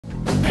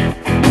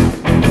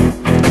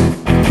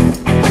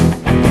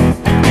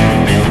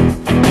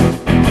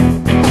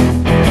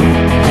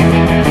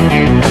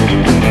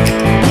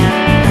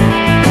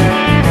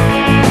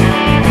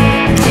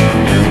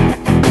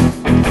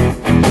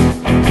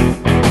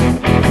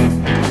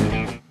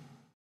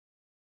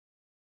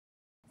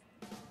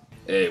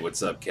Hey,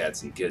 what's up,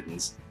 cats and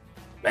kittens?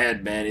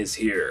 Madman is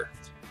here.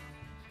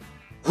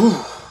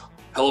 Whew.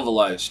 Hell of a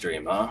live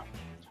stream, huh?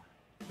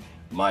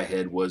 My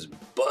head was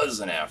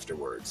buzzing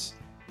afterwards,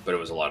 but it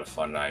was a lot of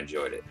fun and I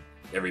enjoyed it.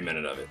 Every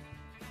minute of it.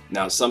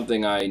 Now,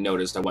 something I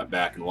noticed, I went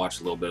back and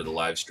watched a little bit of the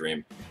live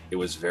stream. It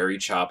was very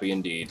choppy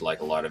indeed, like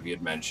a lot of you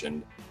had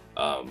mentioned.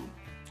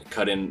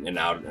 Cut in and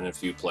out in a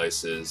few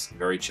places,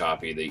 very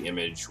choppy. The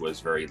image was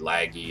very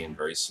laggy and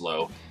very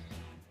slow.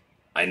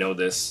 I know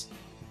this.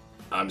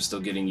 I'm still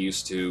getting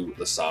used to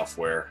the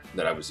software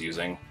that I was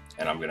using,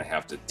 and I'm going to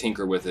have to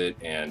tinker with it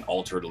and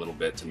alter it a little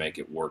bit to make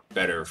it work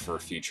better for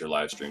future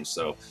live streams.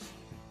 So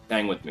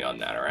hang with me on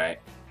that, alright?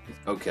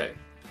 Okay,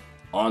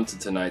 on to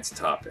tonight's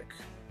topic.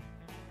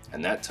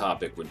 And that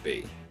topic would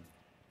be,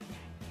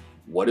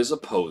 what is a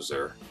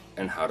poser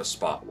and how to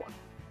spot one?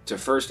 To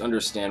first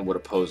understand what a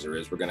poser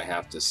is, we're going to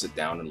have to sit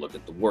down and look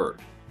at the word.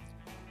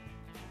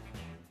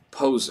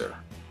 Poser.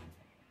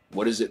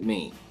 What does it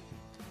mean?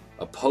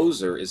 A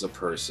poser is a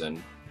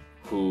person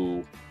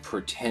who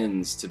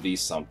pretends to be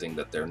something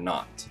that they're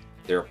not.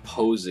 They're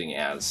posing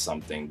as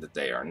something that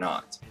they are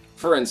not.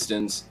 For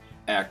instance,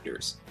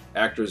 actors.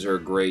 Actors are a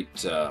great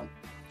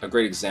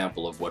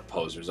example of what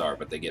posers are,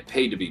 but they get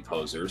paid to be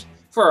posers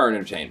for our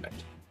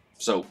entertainment.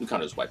 So we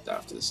kind of just wiped that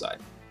off to the side.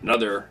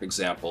 Another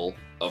example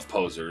of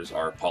posers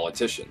are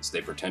politicians.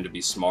 They pretend to be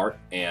smart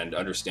and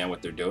understand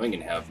what they're doing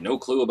and have no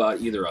clue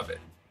about either of it.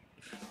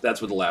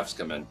 That's where the laughs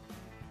come in.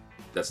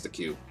 That's the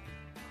cue.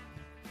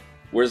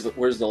 Where's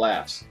the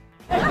laughs?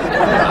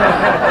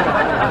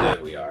 There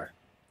we are.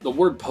 The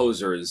word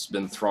poser has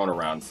been thrown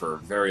around for a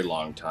very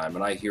long time,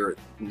 and I hear it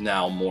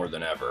now more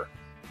than ever.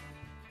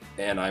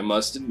 And I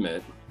must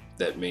admit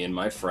that me and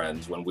my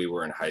friends, when we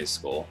were in high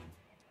school,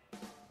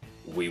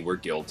 we were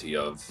guilty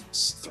of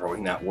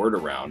throwing that word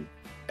around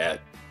at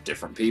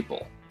different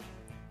people.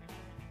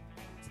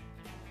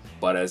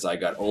 But as I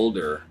got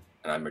older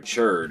and I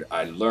matured,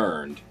 I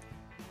learned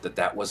that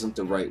that wasn't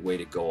the right way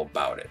to go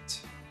about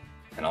it.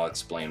 And I'll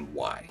explain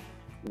why.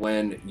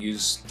 When you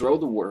throw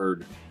the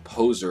word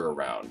poser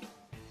around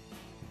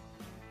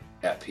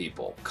at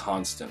people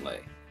constantly,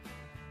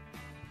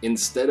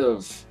 instead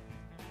of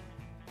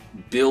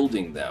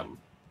building them,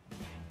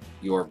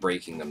 you're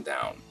breaking them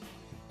down,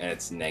 and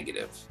it's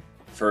negative.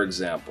 For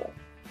example,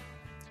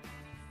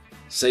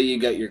 say you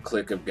got your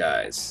clique of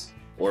guys,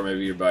 or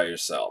maybe you're by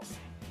yourself,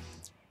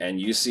 and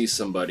you see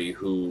somebody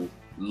who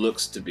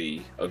looks to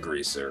be a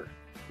greaser,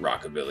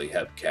 rockabilly,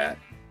 hepcat,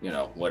 you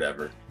know,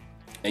 whatever,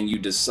 and you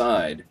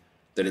decide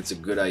that it's a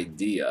good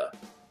idea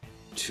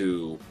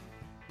to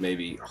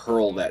maybe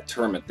hurl that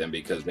term at them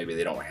because maybe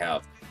they don't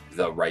have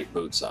the right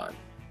boots on,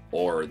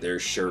 or their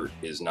shirt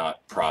is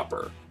not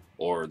proper,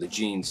 or the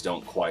jeans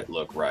don't quite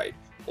look right,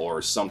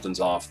 or something's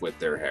off with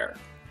their hair.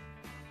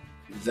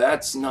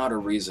 That's not a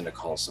reason to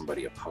call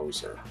somebody a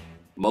poser.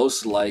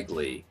 Most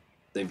likely,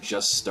 they've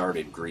just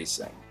started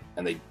greasing,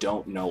 and they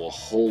don't know a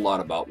whole lot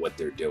about what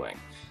they're doing.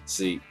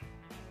 See,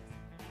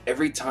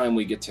 every time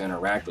we get to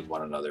interact with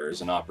one another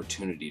is an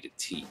opportunity to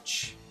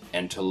teach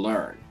and to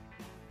learn.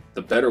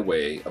 The better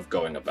way of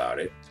going about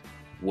it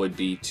would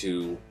be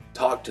to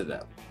talk to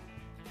them,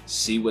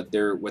 see what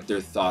their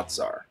thoughts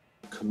are,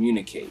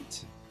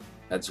 communicate.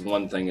 That's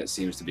one thing that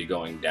seems to be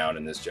going down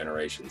in this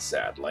generation,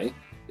 sadly,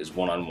 is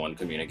one-on-one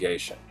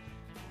communication.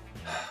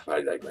 But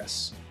I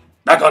digress.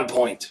 Back on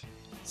point.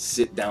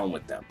 Sit down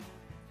with them.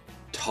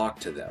 Talk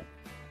to them.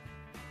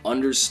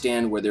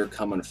 Understand where they're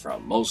coming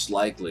from. Most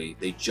likely,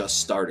 they just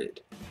started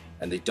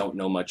and they don't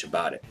know much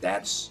about it.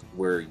 That's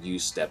where you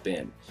step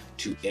in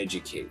to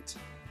educate,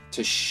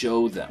 to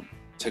show them,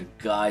 to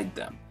guide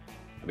them.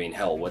 I mean,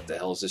 hell, what the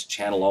hell is this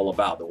channel all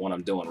about? The one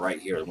I'm doing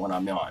right here, the one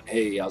I'm on.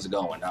 Hey, how's it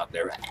going out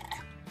there?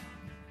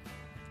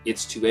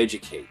 It's to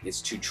educate.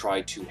 It's to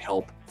try to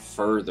help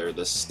further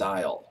the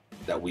style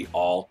that we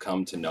all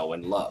come to know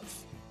and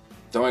love.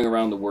 Throwing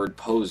around the word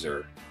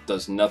poser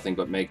does nothing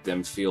but make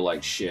them feel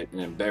like shit and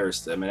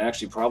embarrass them, and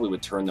actually probably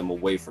would turn them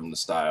away from the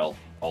style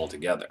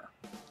altogether.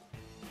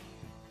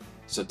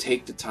 So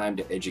take the time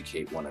to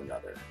educate one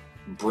another.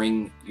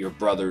 Bring your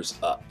brothers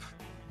up.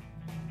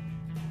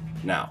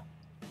 Now,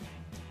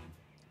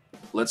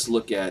 let's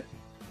look at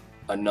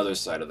another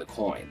side of the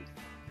coin.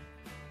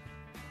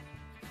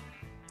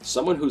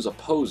 Someone who's a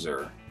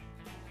poser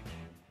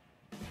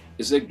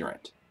is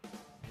ignorant.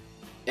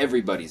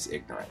 Everybody's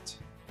ignorant.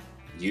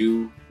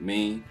 You,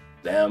 me,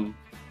 them,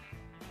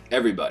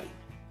 everybody.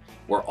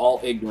 We're all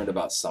ignorant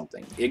about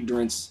something.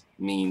 Ignorance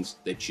means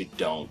that you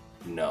don't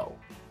know.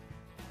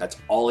 That's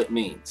all it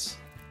means.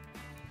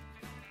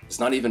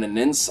 It's not even an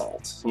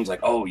insult. Someone's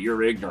like, oh,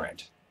 you're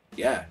ignorant.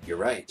 Yeah, you're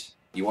right.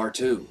 You are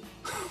too.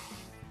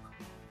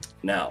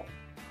 Now,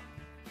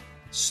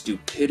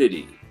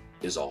 stupidity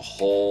is a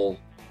whole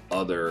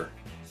other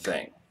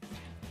thing.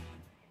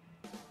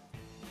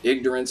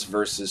 Ignorance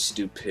versus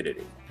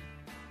stupidity.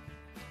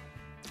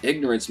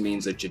 Ignorance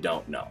means that you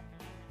don't know.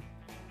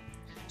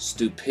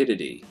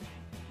 Stupidity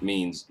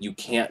means you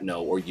can't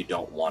know or you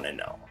don't want to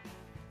know.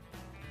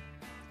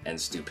 And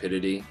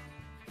stupidity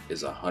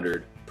is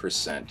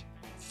 100%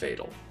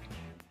 fatal.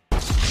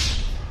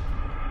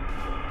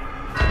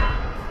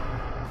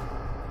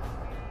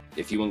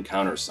 if you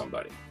encounter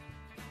somebody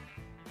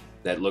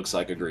that looks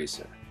like a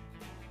greaser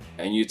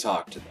and you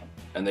talk to them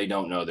and they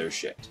don't know their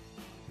shit,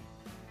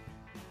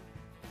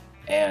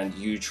 and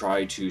you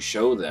try to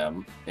show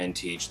them and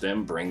teach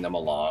them, bring them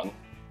along,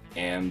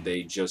 and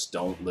they just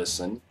don't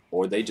listen,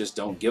 or they just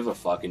don't give a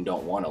fuck and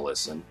don't want to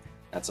listen,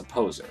 that's a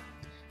poser.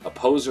 A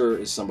poser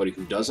is somebody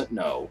who doesn't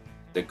know,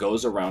 that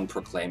goes around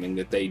proclaiming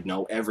that they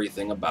know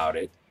everything about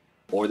it,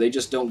 or they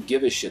just don't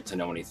give a shit to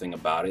know anything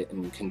about it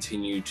and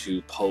continue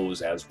to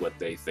pose as what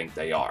they think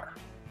they are.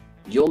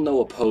 You'll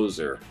know a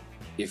poser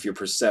if you're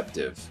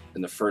perceptive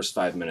in the first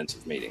 5 minutes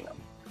of meeting them,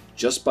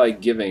 just by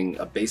giving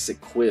a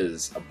basic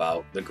quiz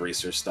about the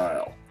greaser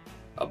style,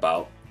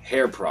 about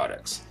hair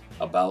products,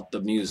 about the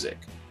music,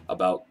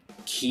 about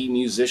key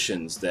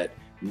musicians that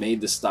made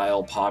the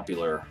style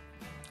popular,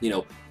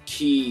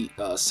 key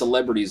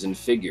celebrities and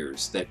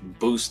figures that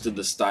boosted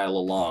the style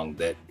along,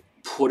 that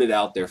put it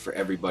out there for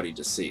everybody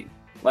to see,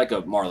 like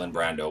a Marlon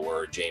Brando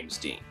or a James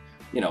Dean.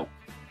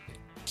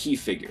 Key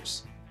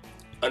figures.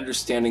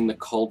 Understanding the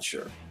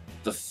culture,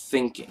 the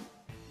thinking,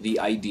 the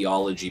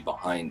ideology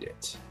behind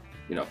it.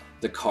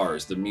 The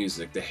cars, the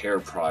music, the hair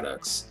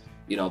products,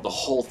 the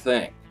whole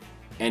thing.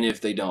 And if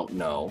they don't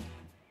know,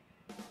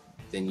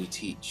 then you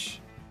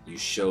teach, you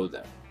show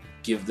them,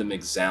 give them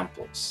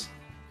examples.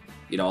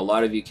 A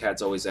lot of you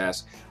cats always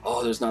ask,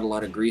 oh, there's not a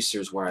lot of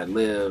greasers where I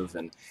live,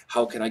 and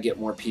how can I get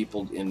more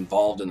people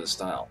involved in the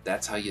style?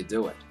 That's how you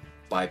do it,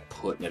 by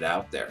putting it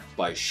out there,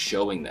 by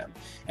showing them,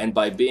 and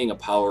by being a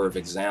power of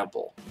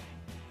example,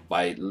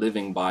 by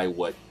living by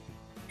what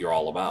you're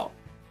all about,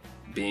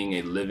 being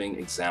a living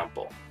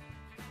example,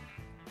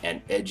 and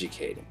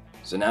educating.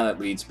 So now that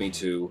leads me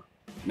to,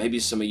 maybe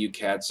some of you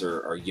cats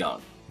are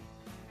young,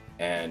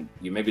 and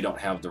you maybe don't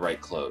have the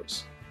right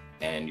clothes,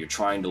 and you're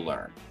trying to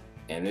learn.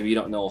 And maybe you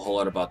don't know a whole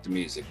lot about the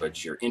music,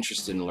 but you're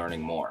interested in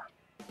learning more.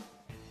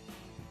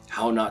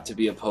 How not to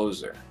be a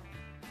poser.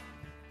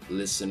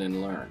 Listen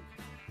and learn.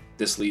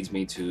 This leads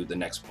me to the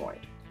next point.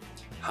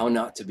 How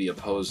not to be a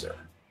poser.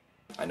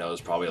 I know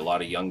there's probably a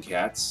lot of young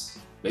cats,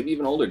 maybe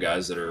even older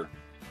guys that are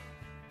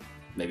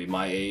maybe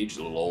my age,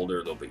 a little older, a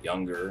little bit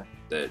younger,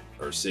 that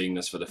are seeing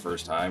this for the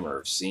first time or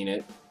have seen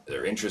it.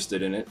 They're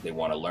interested in it, they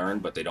want to learn,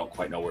 but they don't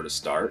quite know where to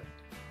start.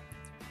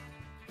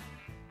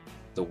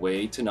 The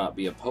way to not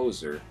be a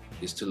poser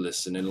is to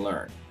listen and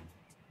learn.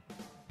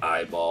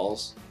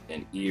 Eyeballs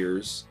and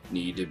ears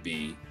need to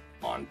be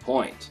on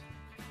point.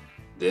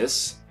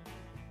 This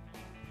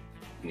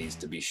needs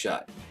to be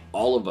shut.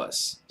 All of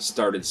us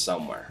started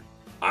somewhere.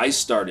 I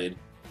started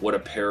with a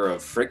pair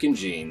of frickin'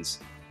 jeans,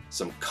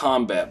 some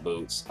combat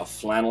boots, a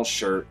flannel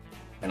shirt,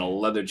 and a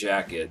leather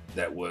jacket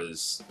that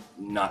was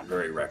not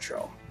very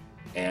retro,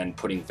 and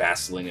putting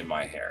Vaseline in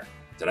my hair.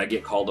 Did I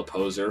get called a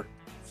poser?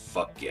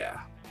 Fuck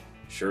yeah.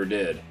 Sure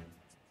did.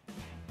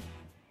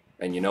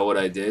 And you know what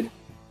I did?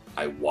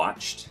 I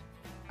watched,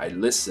 I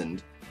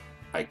listened,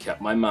 I kept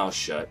my mouth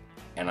shut,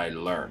 and I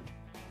learned.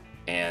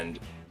 And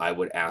I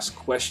would ask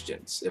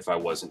questions if I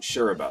wasn't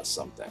sure about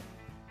something.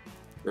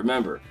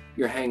 Remember,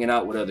 you're hanging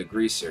out with other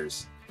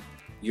greasers.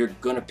 You're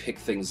gonna pick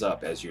things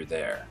up as you're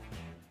there.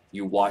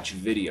 You watch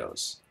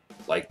videos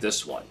like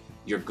this one.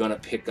 You're gonna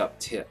pick up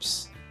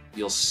tips.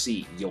 You'll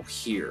see, you'll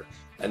hear.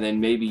 And then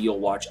maybe you'll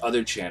watch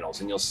other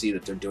channels and you'll see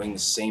that they're doing the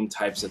same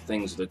types of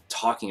things, they're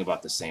talking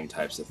about the same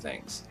types of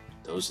things.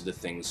 Those are the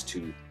things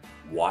to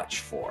watch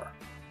for.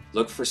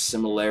 Look for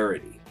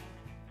similarity.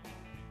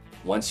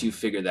 Once you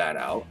figure that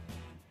out,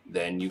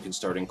 then you can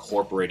start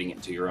incorporating it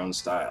into your own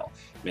style.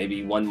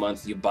 Maybe 1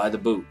 month you buy the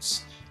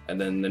boots, and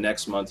then the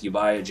next month you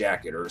buy a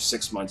jacket, or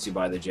 6 months you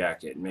buy the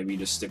jacket, and maybe you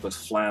just stick with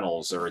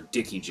flannels or a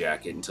Dickie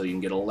jacket until you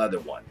can get a leather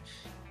one.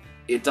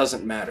 It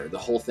doesn't matter. The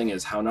whole thing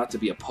is, how not to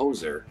be a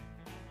poser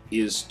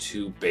is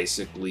to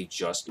basically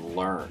just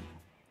learn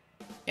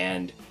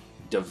and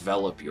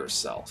develop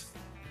yourself.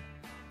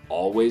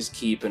 Always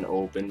keep an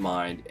open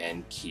mind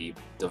and keep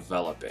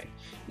developing.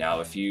 Now,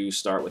 if you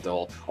start with the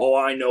whole, oh,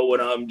 I know what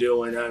I'm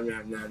doing,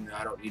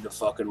 I don't need to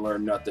fucking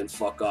learn nothing,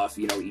 fuck off,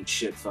 eat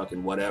shit,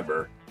 fucking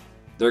whatever,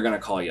 they're gonna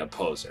call you a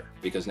poser,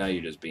 because now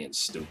you're just being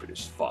stupid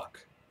as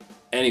fuck.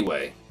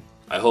 Anyway,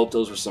 I hope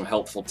those were some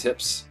helpful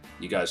tips.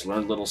 You guys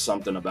learned a little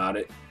something about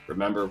it.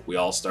 Remember, we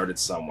all started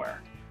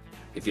somewhere.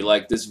 If you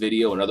like this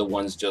video and other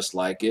ones just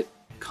like it,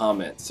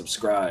 comment,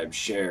 subscribe,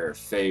 share,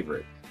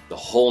 favorite, the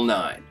whole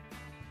nine.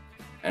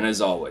 And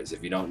as always,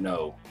 if you don't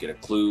know, get a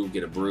clue,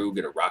 get a brew,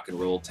 get a rock and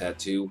roll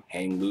tattoo,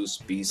 hang loose,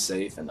 be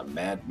safe, and the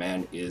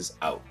madman is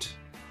out.